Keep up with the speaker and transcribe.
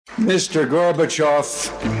Mr.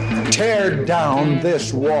 Gorbachev, tear down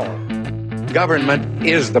this wall. Government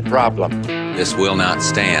is the problem. This will not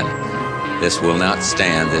stand. This will not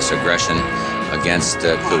stand, this aggression against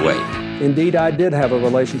Kuwait. Indeed, I did have a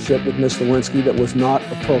relationship with Ms. Lewinsky that was not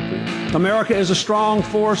appropriate. America is a strong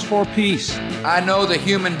force for peace. I know the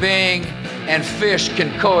human being and fish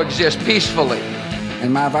can coexist peacefully.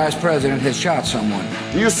 And my vice president has shot someone.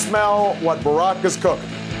 Do you smell what Barack is cooking?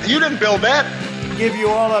 You didn't build that. Give you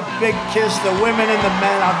all a big kiss, the women and the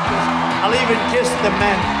men. I'll even kiss the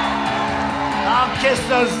men. I'll kiss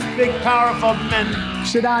those big, powerful men.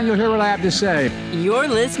 Sit down, you'll hear what I have to say. You're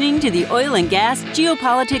listening to the Oil and Gas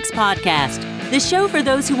Geopolitics Podcast, the show for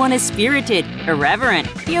those who want a spirited, irreverent,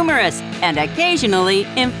 humorous, and occasionally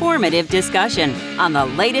informative discussion on the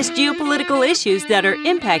latest geopolitical issues that are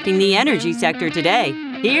impacting the energy sector today.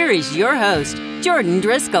 Here is your host, Jordan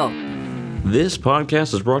Driscoll. This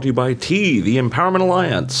podcast is brought to you by T, the Empowerment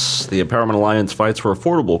Alliance. The Empowerment Alliance fights for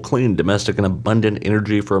affordable, clean, domestic, and abundant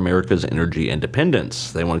energy for America's energy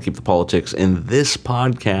independence. They want to keep the politics in this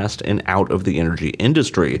podcast and out of the energy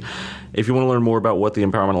industry. If you want to learn more about what the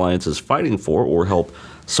Empowerment Alliance is fighting for or help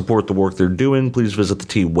support the work they're doing, please visit the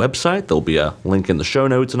T website. There'll be a link in the show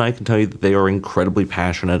notes, and I can tell you that they are incredibly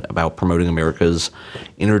passionate about promoting America's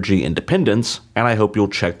energy independence, and I hope you'll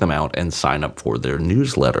check them out and sign up for their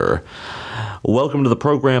newsletter. Welcome to the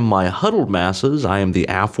program, my huddled masses. I am the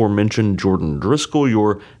aforementioned Jordan Driscoll,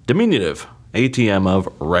 your diminutive ATM of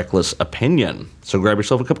reckless opinion. So grab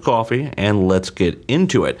yourself a cup of coffee and let's get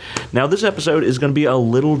into it. Now, this episode is going to be a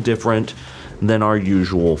little different than our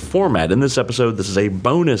usual format. In this episode, this is a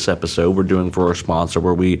bonus episode we're doing for our sponsor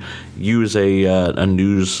where we use a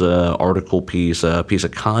news article piece, a piece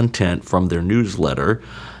of content from their newsletter,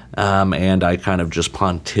 and I kind of just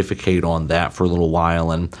pontificate on that for a little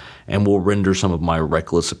while, and we'll render some of my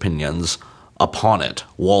reckless opinions upon it,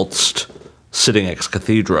 whilst sitting ex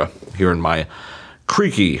cathedra here in my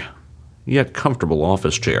creaky yet comfortable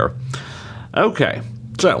office chair. Okay,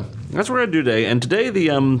 so that's what we're going to do today. And today,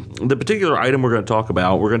 the particular item we're going to talk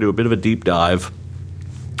about, we're going to do a bit of a deep dive.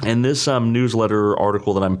 And this newsletter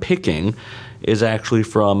article that I'm picking is actually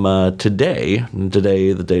from today. And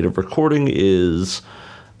today, the date of recording is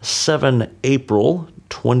 7 April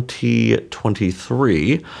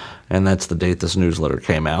 2023. And that's the date this newsletter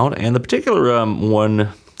came out. And the particular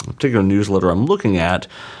newsletter I'm looking at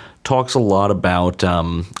talks a lot about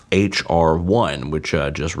H.R. 1, which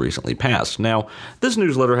just recently passed. Now, this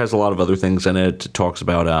newsletter has a lot of other things in it. It talks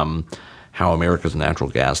about how America's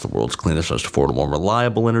natural gas, the world's cleanest, most affordable and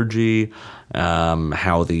reliable energy,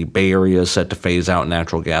 how the Bay Area is set to phase out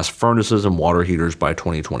natural gas furnaces and water heaters by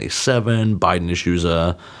 2027. Biden issues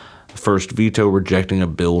a first veto rejecting a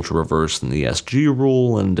bill to reverse the ESG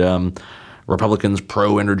rule, and Republicans'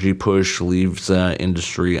 pro-energy push leaves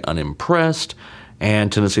industry unimpressed,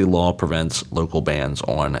 and Tennessee law prevents local bans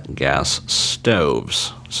on gas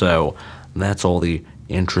stoves. So that's all the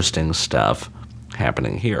interesting stuff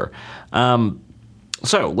happening here.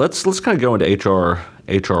 So let's kind of go into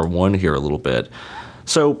HR 1 here a little bit.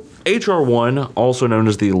 So HR 1, also known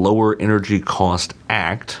as the Lower Energy Cost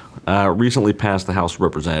Act, recently passed the House of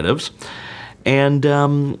Representatives. And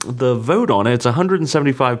the vote on it, it's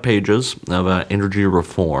 175 pages of energy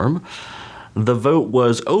reform. The vote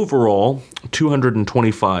was overall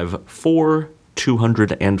 225 for,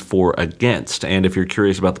 204 against. And if you're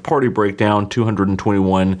curious about the party breakdown,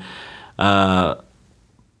 221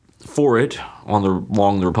 for it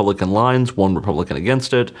along the Republican lines, 1 Republican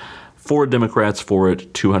against it, 4 Democrats for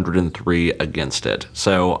it, 203 against it.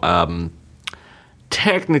 So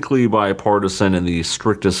technically bipartisan in the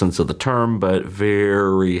strictest sense of the term, but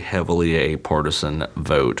very heavily a partisan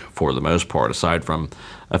vote for the most part, aside from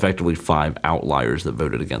effectively 5 outliers that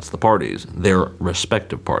voted against the parties, their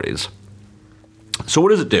respective parties. So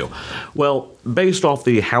what does it do? Well, based off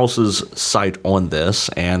the House's site on this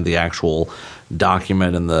and the actual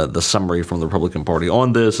document and the summary from the Republican Party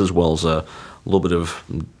on this, as well as a little bit of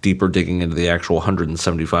deeper digging into the actual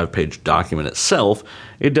 175-page document itself,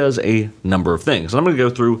 it does a number of things. And I'm going to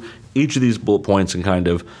go through each of these bullet points and kind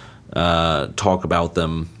of talk about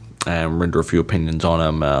them and render a few opinions on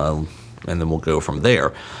them, and then we'll go from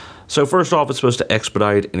there. So first off, it's supposed to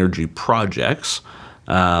expedite energy projects.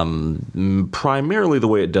 Primarily the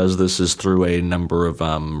way it does this is through a number of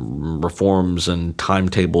reforms and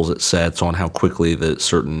timetables it sets on how quickly that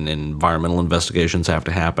certain environmental investigations have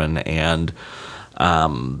to happen, and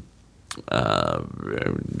how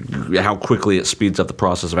quickly it speeds up the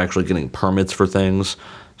process of actually getting permits for things.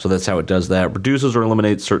 So that's how it does that. Reduces or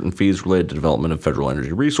eliminates certain fees related to development of federal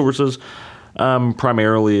energy resources.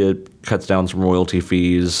 Primarily, it cuts down some royalty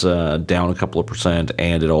fees, down a couple of percent,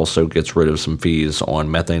 and it also gets rid of some fees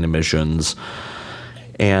on methane emissions.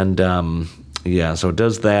 And so it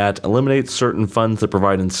does that, eliminates certain funds that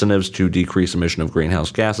provide incentives to decrease emission of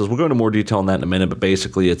greenhouse gases. We'll go into more detail on that in a minute, but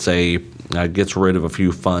basically it's gets rid of a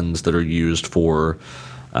few funds that are used for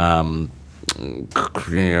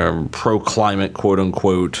pro-climate,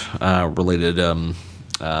 quote-unquote, related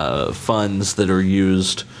funds that are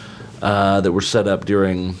used, that were set up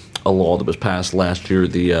during a law that was passed last year,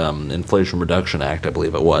 the Inflation Reduction Act, I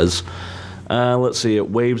believe it was. Let's see,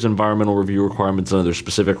 it waives environmental review requirements and other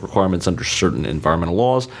specific requirements under certain environmental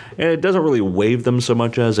laws, and it doesn't really waive them so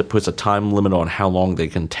much as it puts a time limit on how long they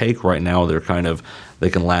can take. Right now, they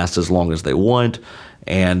can last as long as they want,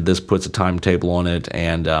 and this puts a timetable on it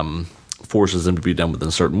and forces them to be done within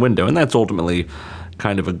a certain window, and that's ultimately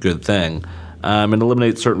kind of a good thing. It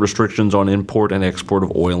eliminates certain restrictions on import and export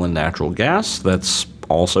of oil and natural gas. That's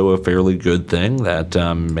also a fairly good thing. That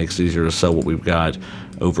makes it easier to sell what we've got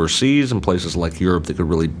overseas in places like Europe that could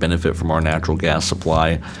really benefit from our natural gas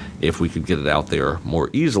supply if we could get it out there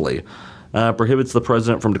more easily. Prohibits the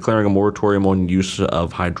president from declaring a moratorium on use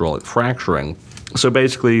of hydraulic fracturing. So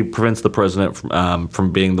basically prevents the president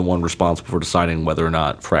from being the one responsible for deciding whether or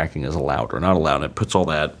not fracking is allowed or not allowed. And it puts all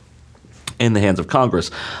that in the hands of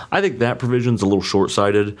Congress. I think that provision's a little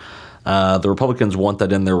short-sighted. The Republicans want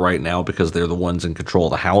that in there right now because they're the ones in control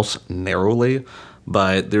of the House narrowly,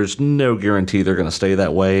 but there's no guarantee they're going to stay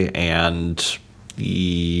that way. And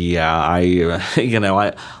I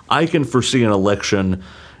can foresee an election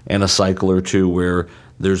in a cycle or two where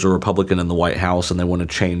there's a Republican in the White House and they want to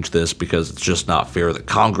change this because it's just not fair that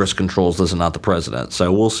Congress controls this and not the president.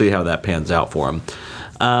 So we'll see how that pans out for him.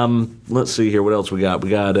 Let's see here. What else we got?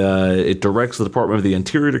 It directs the Department of the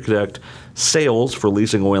Interior to conduct sales for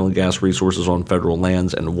leasing oil and gas resources on federal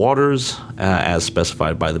lands and waters, as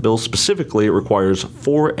specified by the bill. Specifically, it requires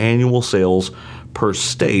 4 annual sales per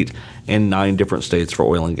state in 9 different states for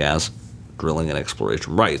oil and gas drilling and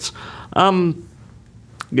exploration rights. Not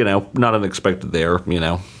unexpected there,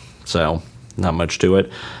 so not much to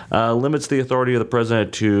it. Limits the authority of the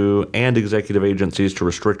president and executive agencies to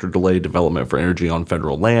restrict or delay development for energy on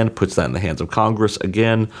federal land, puts that in the hands of Congress.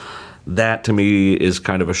 Again, that to me is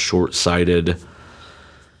kind of a short-sighted,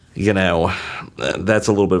 that's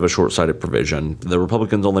a little bit of a short-sighted provision. The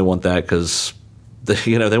Republicans only want that because,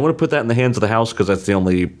 they want to put that in the hands of the House because that's the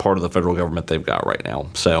only part of the federal government they've got right now.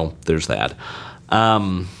 So there's that.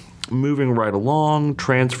 Moving right along,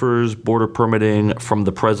 transfers border permitting from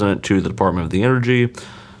the president to the Department of the Energy.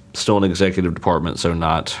 Still an executive department, so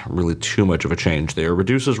not really too much of a change there.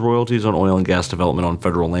 Reduces royalties on oil and gas development on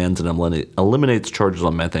federal lands and eliminates charges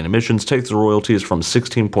on methane emissions. Takes the royalties from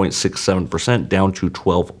 16.67% down to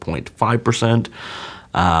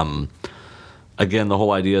 12.5%. Again, the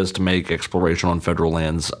whole idea is to make exploration on federal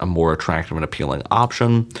lands a more attractive and appealing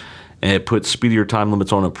option. And it puts speedier time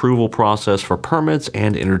limits on approval process for permits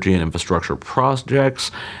and energy and infrastructure projects.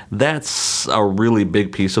 That's a really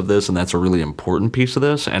big piece of this, and that's a really important piece of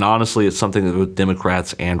this. And honestly, it's something that both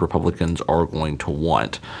Democrats and Republicans are going to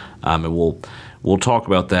want. And we'll talk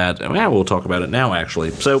about that. We'll talk about it now, actually.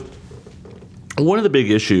 So one of the big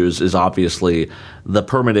issues is obviously the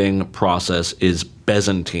permitting process is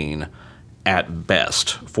Byzantine at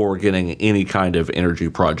best for getting any kind of energy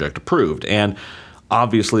project approved. And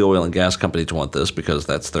obviously, oil and gas companies want this because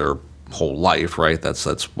that's their whole life, right? That's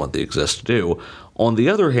what they exist to do. On the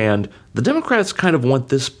other hand, the Democrats kind of want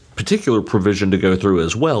this particular provision to go through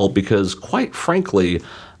as well because, quite frankly,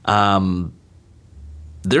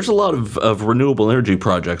 there's a lot of renewable energy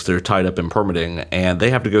projects that are tied up in permitting, and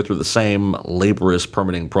they have to go through the same laborious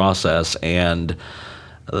permitting process, and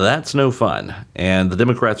that's no fun. And the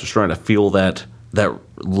Democrats are starting to feel that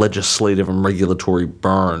legislative and regulatory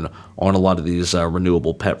burn on a lot of these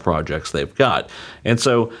renewable pet projects they've got. And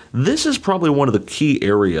so this is probably one of the key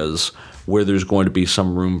areas where there's going to be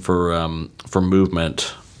some room for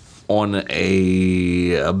movement on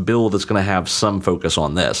a bill that's going to have some focus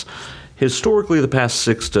on this. Historically, the past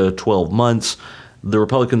 6 to 12 months, the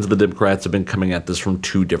Republicans and the Democrats have been coming at this from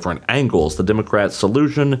 2 different angles. The Democrats'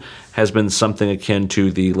 solution has been something akin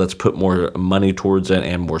to the let's put more money towards it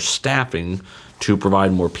and more staffing to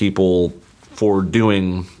provide more people for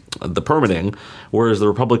doing the permitting, whereas the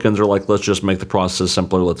Republicans are like, let's just make the process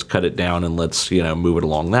simpler, let's cut it down, and let's move it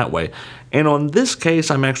along that way. And on this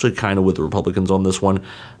case, I'm actually kind of with the Republicans on this one.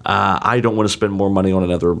 I don't want to spend more money on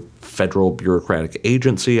another federal bureaucratic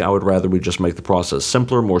agency. I would rather we just make the process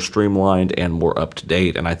simpler, more streamlined, and more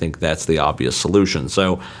up-to-date, and I think that's the obvious solution.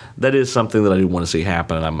 So that is something that I do want to see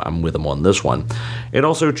happen, and I'm with them on this one. It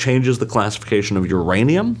also changes the classification of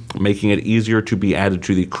uranium, making it easier to be added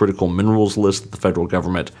to the critical minerals list that the federal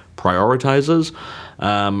government prioritizes.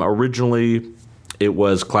 Originally, it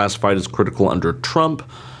was classified as critical under Trump.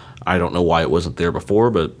 I don't know why it wasn't there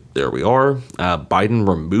before, but there we are. Biden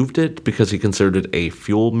removed it because he considered it a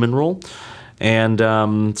fuel mineral. And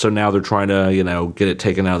so now they're trying to, get it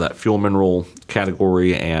taken out of that fuel mineral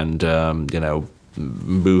category and,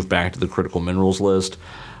 move back to the critical minerals list.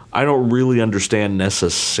 I don't really understand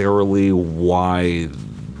necessarily why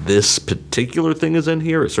this particular thing is in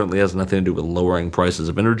here. It certainly has nothing to do with lowering prices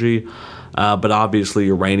of energy. But obviously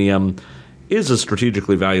uranium is a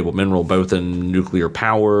strategically valuable mineral, both in nuclear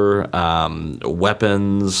power,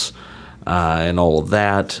 weapons, and all of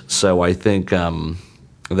that. So I think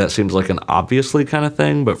that seems like an obviously kind of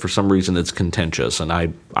thing, but for some reason it's contentious, and I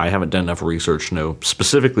haven't done enough research to know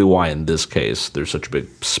specifically why in this case there's such a big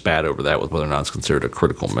spat over that with whether or not it's considered a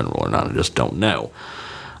critical mineral or not. I just don't know.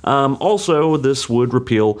 Also, this would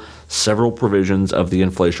repeal several provisions of the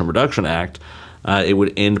Inflation Reduction Act. It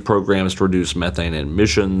would end programs to reduce methane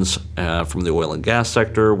emissions from the oil and gas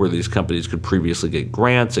sector, where these companies could previously get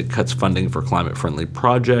grants. It cuts funding for climate-friendly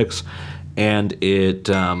projects, and it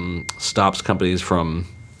stops companies from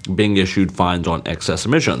being issued fines on excess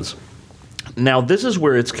emissions. Now, this is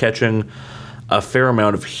where it's catching a fair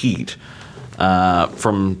amount of heat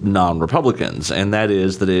from non-Republicans, and that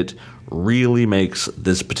is that it really makes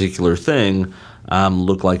this particular thing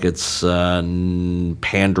look like it's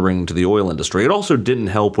pandering to the oil industry. It also didn't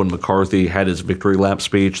help when McCarthy had his victory lap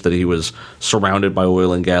speech that he was surrounded by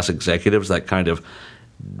oil and gas executives. That kind of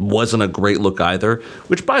wasn't a great look either,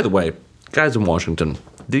 which, by the way, guys in Washington,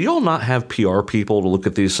 do y'all not have PR people to look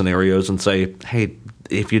at these scenarios and say, hey,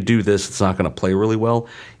 if you do this, it's not going to play really well?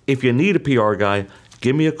 If you need a PR guy,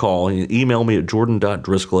 give me a call. You can email me at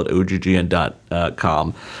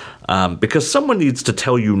jordan.driscoll@oggn.com. Because someone needs to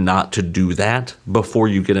tell you not to do that before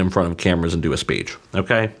you get in front of cameras and do a speech,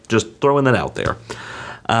 okay? Just throwing that out there.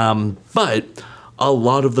 But a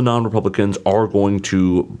lot of the non-Republicans are going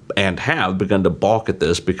to and have begun to balk at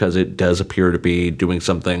this because it does appear to be doing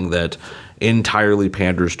something that entirely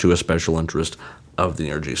panders to a special interest of the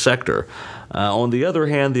energy sector. On the other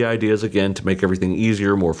hand, the idea is, again, to make everything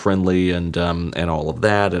easier, more friendly, and all of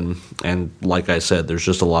that. And like I said, there's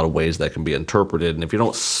just a lot of ways that can be interpreted. And if you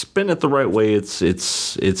don't spin it the right way,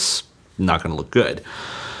 it's not going to look good.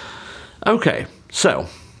 Okay, so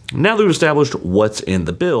now that we've established what's in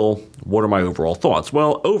the bill, what are my overall thoughts?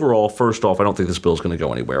 Well, overall, first off, I don't think this bill is going to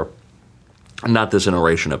go anywhere. Not this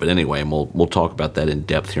iteration of it anyway, and we'll talk about that in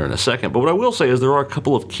depth here in a second. But what I will say is there are a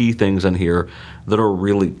couple of key things in here that are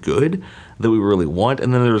really good, that we really want,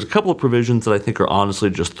 and then there's a couple of provisions that I think are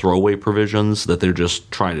honestly just throwaway provisions that they're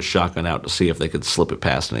just trying to shotgun out to see if they could slip it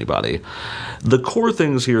past anybody. The core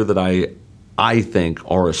things here that I think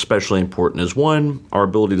are especially important is, one, our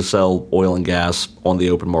ability to sell oil and gas on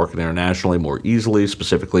the open market internationally more easily,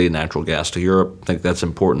 specifically natural gas to Europe. I think that's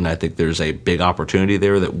important. I think there's a big opportunity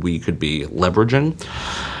there that we could be leveraging.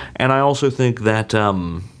 And I also think that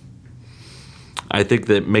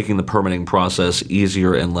making the permitting process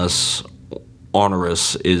easier and less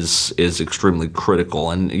onerous is extremely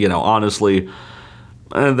critical. And, honestly,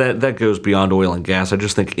 that goes beyond oil and gas. I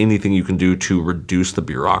just think anything you can do to reduce the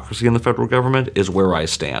bureaucracy in the federal government is where I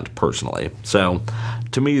stand personally. So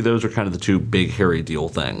to me, those are kind of the two big hairy deal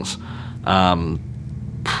things.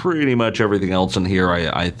 Pretty much everything else in here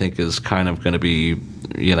I think is kind of going to be,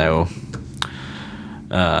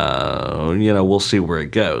 we'll see where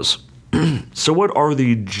it goes. So what are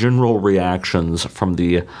the general reactions from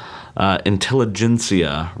the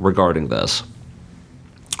intelligentsia regarding this?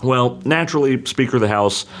 Well, naturally, Speaker of the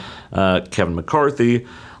House, Kevin McCarthy,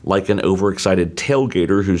 like an overexcited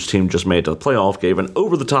tailgater whose team just made it to the playoff, gave an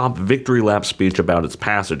over-the-top victory lap speech about its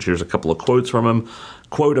passage. Here's a couple of quotes from him.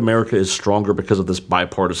 Quote, America is stronger because of this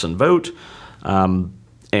bipartisan vote.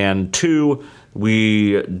 And two,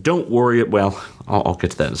 we don't worry. Well, I'll get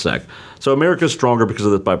to that in a sec. So America is stronger because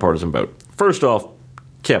of this bipartisan vote. First off,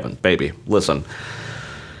 Kevin, baby, listen.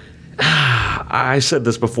 I said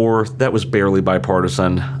this before, that was barely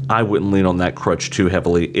bipartisan. I wouldn't lean on that crutch too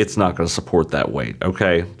heavily. It's not going to support that weight,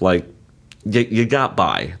 okay? Like, you got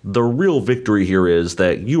by. The real victory here is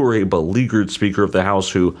that you are a beleaguered Speaker of the House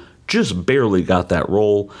who just barely got that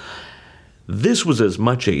role. This was as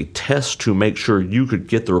much a test to make sure you could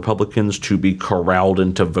get the Republicans to be corralled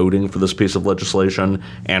into voting for this piece of legislation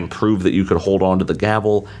and prove that you could hold on to the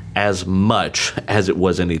gavel as much as it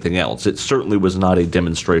was anything else. It certainly was not a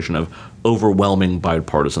demonstration of overwhelming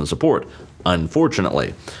bipartisan support,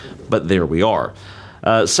 unfortunately. But there we are.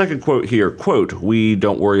 Second quote here, quote, "We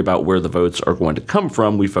don't worry about where the votes are going to come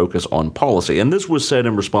from. We focus on policy." And this was said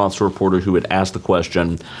in response to a reporter who had asked the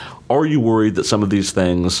question, are you worried that some of these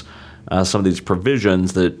things, some of these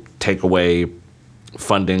provisions that take away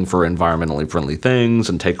funding for environmentally friendly things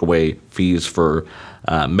and take away fees for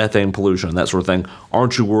methane pollution and that sort of thing,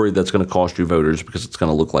 aren't you worried that's going to cost you voters because it's going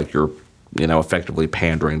to look like you're effectively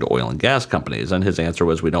pandering to oil and gas companies? And his answer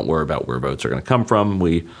was, we don't worry about where votes are going to come from.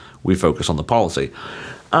 We focus on the policy.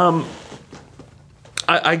 I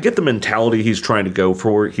get the mentality he's trying to go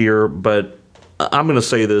for here, but I'm going to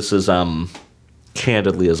say this as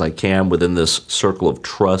candidly as I can within this circle of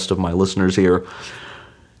trust of my listeners here.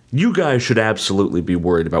 You guys should absolutely be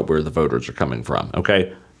worried about where the voters are coming from,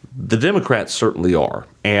 okay? The Democrats certainly are,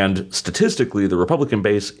 and statistically, the Republican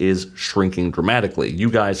base is shrinking dramatically.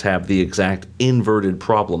 You guys have the exact inverted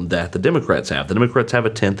problem that the Democrats have. The Democrats have a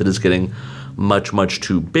tent that is getting much, much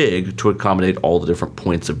too big to accommodate all the different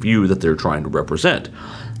points of view that they're trying to represent.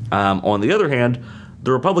 On the other hand,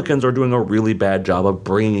 the Republicans are doing a really bad job of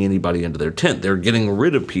bringing anybody into their tent. They're getting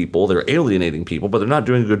rid of people, they're alienating people, but they're not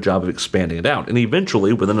doing a good job of expanding it out. And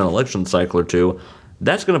eventually, within an election cycle or two,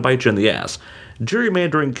 that's going to bite you in the ass.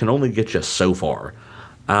 Gerrymandering can only get you so far.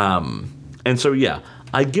 And so, yeah,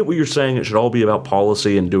 I get what you're saying. It should all be about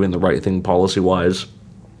policy and doing the right thing policy-wise.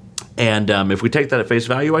 And if we take that at face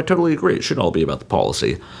value, I totally agree. It should all be about the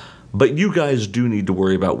policy. But you guys do need to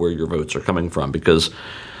worry about where your votes are coming from, because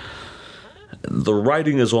the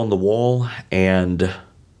writing is on the wall, and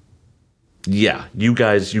yeah, you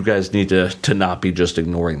guys need to not be just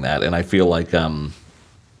ignoring that. And I feel like in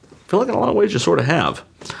a lot of ways you sort of have.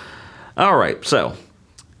 All right, so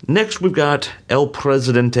next we've got El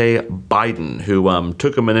Presidente Biden, who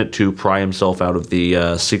took a minute to pry himself out of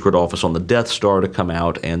the secret office on the Death Star to come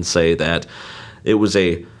out and say that it was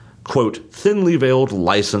a, quote, thinly veiled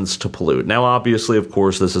license to pollute. Now, obviously, of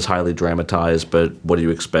course, this is highly dramatized, but what do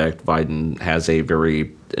you expect? Biden has a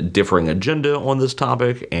very differing agenda on this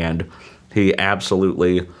topic, and he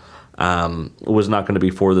absolutely was not going to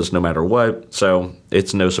be for this no matter what, so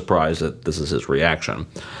it's no surprise that this is his reaction.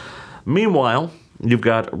 Meanwhile, you've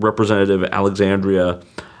got Representative Alexandria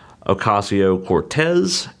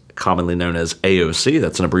Ocasio-Cortez, commonly known as AOC.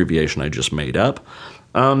 That's an abbreviation I just made up.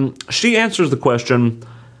 She answers the question,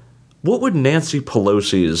 what would Nancy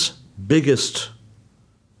Pelosi's biggest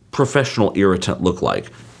professional irritant look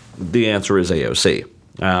like? The answer is AOC.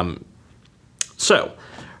 So,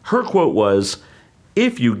 her quote was,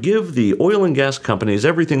 if you give the oil and gas companies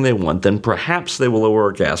everything they want, then perhaps they will lower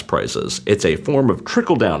our gas prices. It's a form of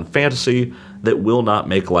trickle-down fantasy that will not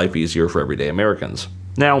make life easier for everyday Americans.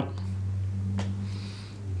 Now,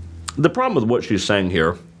 the problem with what she's saying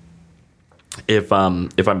here, if I'm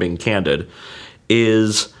being candid,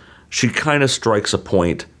 is she kind of strikes a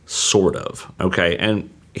point, sort of, okay? And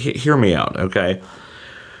hear me out, okay?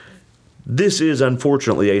 This is,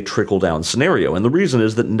 unfortunately, a trickle-down scenario, and the reason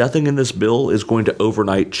is that nothing in this bill is going to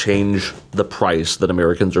overnight change the price that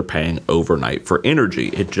Americans are paying overnight for energy.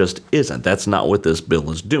 It just isn't. That's not what this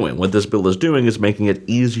bill is doing. What this bill is doing is making it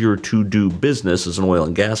easier to do business as an oil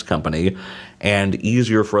and gas company and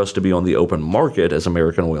easier for us to be on the open market as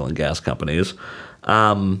American oil and gas companies.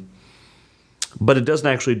 But it doesn't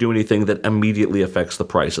actually do anything that immediately affects the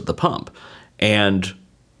price at the pump. And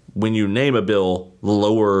when you name a bill the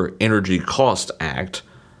Lower Energy Cost Act,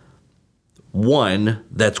 one,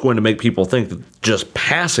 that's going to make people think that just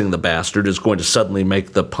passing the bastard is going to suddenly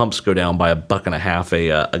make the pumps go down by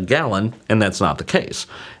 $1.50 a gallon, and that's not the case.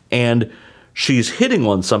 And she's hitting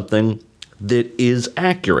on something that is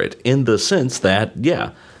accurate in the sense that,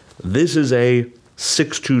 yeah, this is a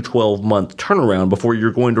 6 to 12 month turnaround before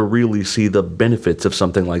you're going to really see the benefits of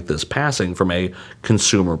something like this passing from a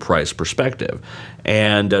consumer price perspective.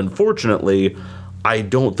 And unfortunately, I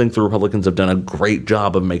don't think the Republicans have done a great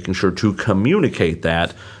job of making sure to communicate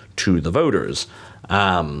that to the voters.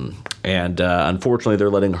 Unfortunately,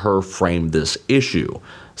 they're letting her frame this issue.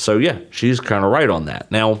 So yeah, she's kind of right on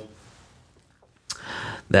that. Now,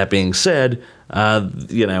 that being said,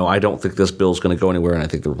 I don't think this bill is going to go anywhere, and I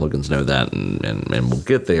think the Republicans know that, and we'll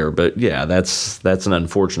get there. But yeah, that's an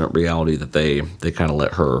unfortunate reality that they kind of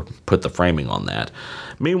let her put the framing on that.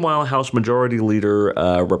 Meanwhile, House Majority Leader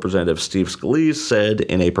Representative Steve Scalise said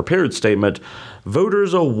in a prepared statement,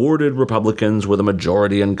 voters awarded Republicans with a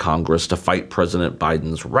majority in Congress to fight President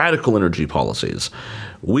Biden's radical energy policies.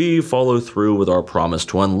 We follow through with our promise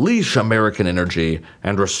to unleash American energy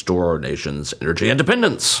and restore our nation's energy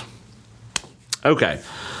independence. Okay.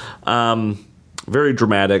 Very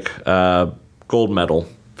dramatic. Gold medal.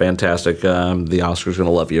 Fantastic. The Oscar's going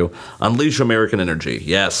to love you. Unleash American energy.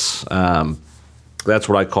 Yes. That's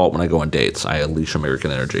what I call it when I go on dates. I unleash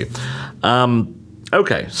American energy.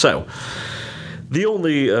 Okay, so the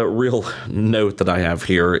only real note that I have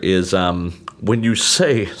here is when you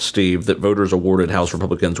say, Steve, that voters awarded House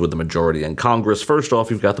Republicans with the majority in Congress, first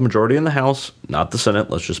off, you've got the majority in the House, not the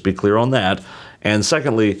Senate. Let's just be clear on that. And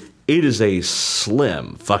secondly, it is a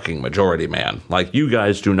slim fucking majority, man. Like, you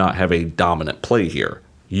guys do not have a dominant play here.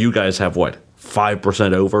 You guys have,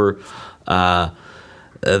 5% over?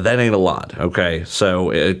 That ain't a lot, okay?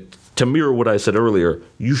 So to mirror what I said earlier,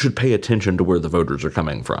 you should pay attention to where the voters are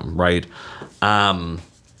coming from, right?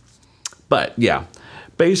 But, yeah,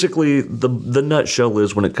 basically the nutshell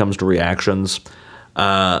is when it comes to reactions,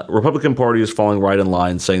 Republican Party is falling right in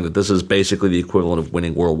line, saying that this is basically the equivalent of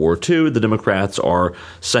winning World War II. The Democrats are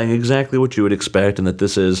saying exactly what you would expect, and that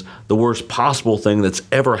this is the worst possible thing that's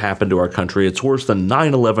ever happened to our country. It's worse than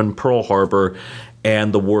 9/11, Pearl Harbor,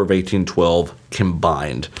 and the War of 1812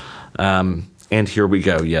 combined. And here we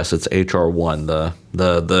go. Yes, it's H.R. 1,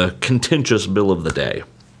 the contentious bill of the day.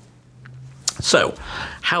 So,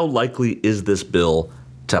 how likely is this bill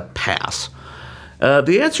to pass?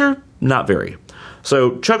 The answer, not very.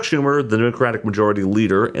 So Chuck Schumer, the Democratic Majority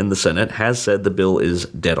Leader in the Senate, has said the bill is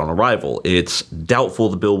dead on arrival. It's doubtful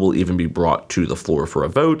the bill will even be brought to the floor for a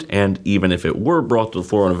vote, and even if it were brought to the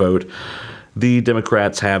floor on a vote, the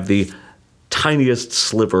Democrats have the tiniest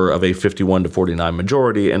sliver of a 51-49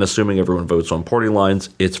 majority, and assuming everyone votes on party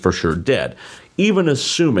lines, it's for sure dead. Even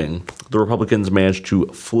assuming the Republicans manage to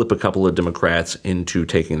flip a couple of Democrats into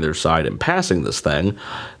taking their side and passing this thing,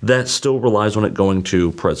 that still relies on it going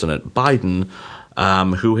to President Biden,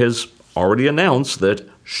 who has already announced that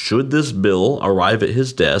should this bill arrive at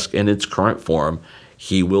his desk in its current form,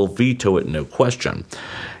 he will veto it, no question.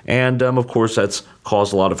 And, of course, that's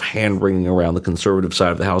caused a lot of hand-wringing around the conservative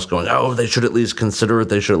side of the House going, oh, they should at least consider it,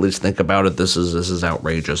 they should at least think about it, this is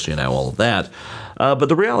outrageous, all of that. But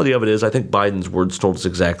the reality of it is I think Biden's words told us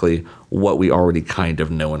exactly what we already kind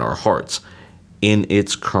of know in our hearts. In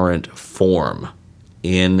its current form.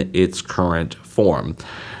 In its current form.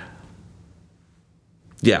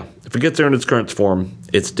 Yeah, if it gets there in its current form,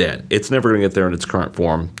 it's dead. It's never going to get there in its current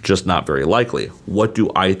form, just not very likely. What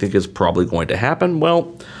do I think is probably going to happen?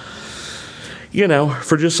 Well,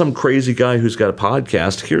 for just some crazy guy who's got a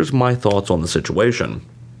podcast, here's my thoughts on the situation.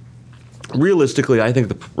 Realistically, I think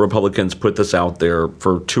the Republicans put this out there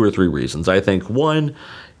for 2 or 3 reasons. I think, one,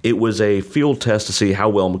 it was a field test to see how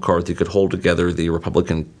well McCarthy could hold together the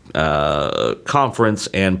Republican conference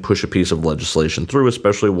and push a piece of legislation through,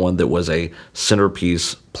 especially one that was a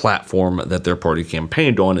centerpiece platform that their party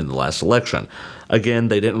campaigned on in the last election. Again,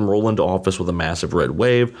 they didn't roll into office with a massive red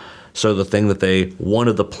wave, so the thing that one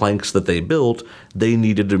of the planks that they built, they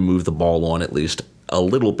needed to move the ball on at least a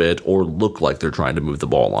little bit or look like they're trying to move the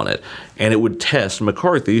ball on it. And it would test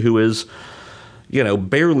McCarthy, who is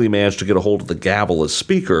barely managed to get a hold of the gavel as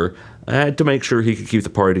speaker, to make sure he could keep the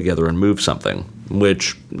party together and move something,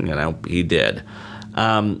 which, he did.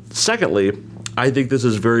 Secondly, I think this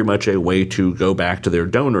is very much a way to go back to their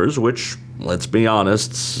donors, which, let's be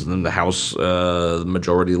honest, the House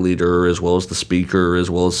Majority Leader, as well as the Speaker, as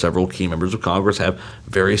well as several key members of Congress, have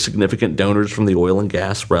very significant donors from the oil and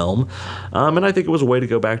gas realm. And I think it was a way to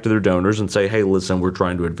go back to their donors and say, hey, listen, we're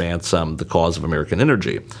trying to advance the cause of American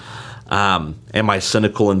energy. Am I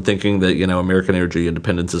cynical in thinking that, American energy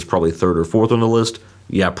independence is probably 3rd or 4th on the list?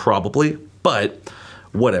 Yeah, probably. But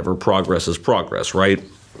whatever, progress is progress, right?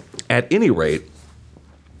 At any rate,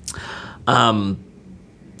 I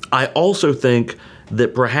also think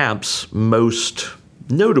that perhaps most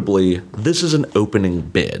notably, this is an opening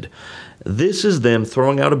bid. This is them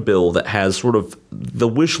throwing out a bill that has sort of the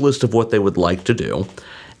wish list of what they would like to do,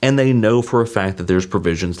 and they know for a fact that there's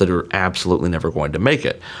provisions that are absolutely never going to make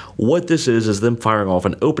it. What this is them firing off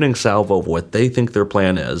an opening salvo of what they think their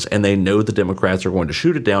plan is, and they know the Democrats are going to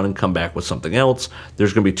shoot it down and come back with something else.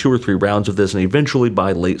 There's going to be 2 or 3 rounds of this, and eventually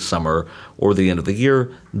by late summer or the end of the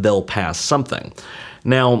year, they'll pass something.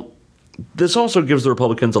 Now, this also gives the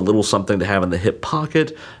Republicans a little something to have in the hip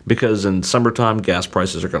pocket, because in summertime, gas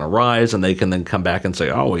prices are going to rise, and they can then come back and say,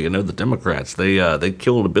 oh, well, you know, the Democrats, they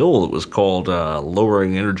killed a bill that was called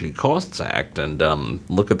Lowering Energy Costs Act, and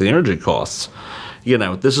look at the energy costs. You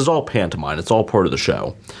know, this is all pantomime. It's all part of the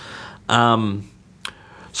show.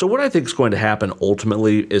 So what I think is going to happen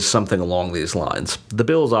ultimately is something along these lines. The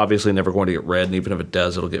bill is obviously never going to get read, and even if it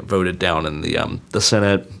does, it'll get voted down in the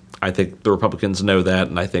Senate. I think the Republicans know that,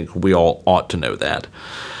 and I think we all ought to know that.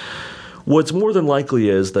 What's more than likely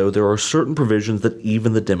is, though, there are certain provisions that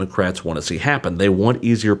even the Democrats want to see happen. They want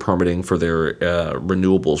easier permitting for their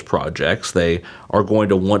renewables projects. They are going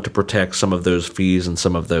to want to protect some of those fees and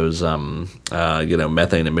some of those,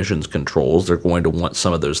 methane emissions controls. They're going to want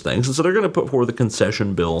some of those things. And so they're going to put forward the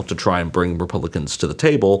concession bill to try and bring Republicans to the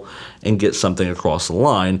table and get something across the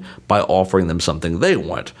line by offering them something they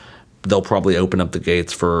want. They'll probably open up the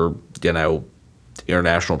gates for,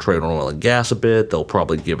 international trade on oil and gas a bit. They'll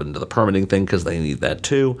probably give into the permitting thing because they need that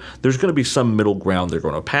too. There's going to be some middle ground they're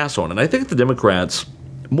going to pass on. And I think the Democrats,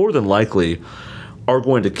 more than likely, are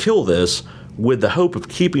going to kill this with the hope of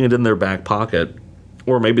keeping it in their back pocket,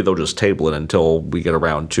 or maybe they'll just table it until we get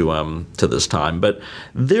around to this time. But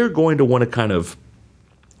they're going to want to kind of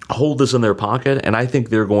hold this in their pocket, and I think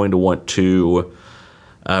they're going to want to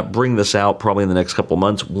bring this out probably in the next couple of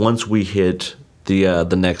months once we hit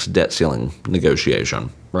the next debt ceiling negotiation,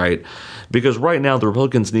 right? Because right now the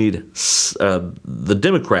Republicans the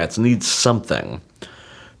Democrats need something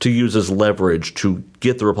to use as leverage to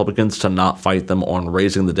get the Republicans to not fight them on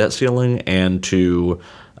raising the debt ceiling and to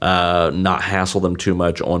not hassle them too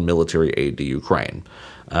much on military aid to Ukraine.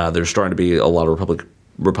 There's starting to be a lot of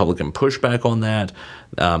Republican pushback on that.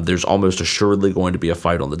 There's almost assuredly going to be a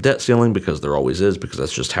fight on the debt ceiling, because there always is, because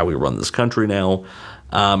that's just how we run this country now.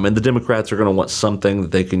 And the Democrats are going to want something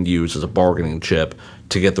that they can use as a bargaining chip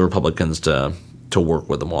to get the Republicans to work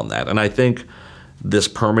with them on that. And I think this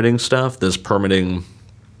permitting stuff, this permitting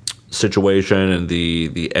situation and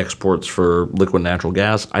the exports for liquid natural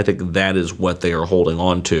gas, I think that is what they are holding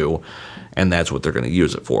on to, and that's what they're going to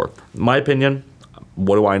use it for. In my opinion,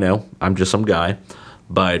 what do I know? I'm just some guy.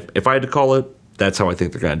 But if I had to call it, that's how I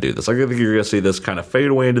think they're going to do this. I think you're going to see this kind of fade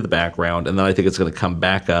away into the background, and then I think it's going to come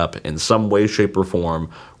back up in some way, shape, or form,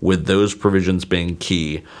 with those provisions being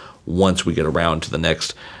key once we get around to the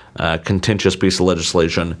next contentious piece of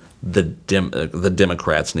legislation the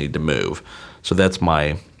Democrats need to move. So that's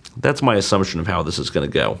my assumption of how this is going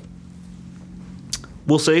to go.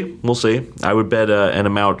 We'll see. I would bet an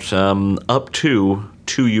amount up to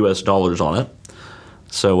 $2 on it.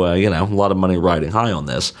 So, a lot of money riding high on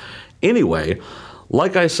this. Anyway,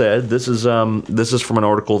 like I said, this is from an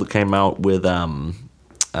article that came out with the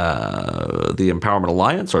Empowerment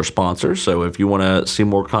Alliance, our sponsor. So if you want to see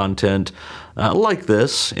more content like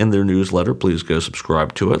this in their newsletter, please go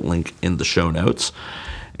subscribe to it. Link in the show notes.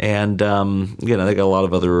 And, they got a lot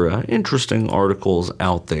of other interesting articles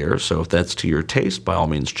out there. So if that's to your taste, by all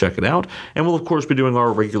means, check it out. And we'll, of course, be doing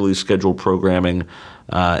our regularly scheduled programming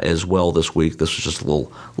as well this week. This was just a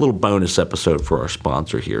little bonus episode for our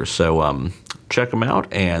sponsor here. So check them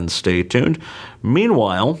out and stay tuned.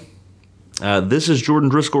 Meanwhile, this is Jordan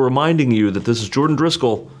Driscoll reminding you that this is Jordan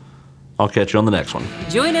Driscoll. I'll catch you on the next one.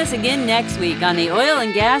 Join us again next week on the Oil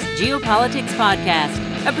and Gas Geopolitics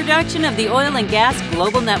Podcast, a production of the Oil and Gas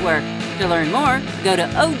Global Network. To learn more, go to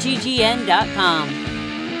OGGN.com.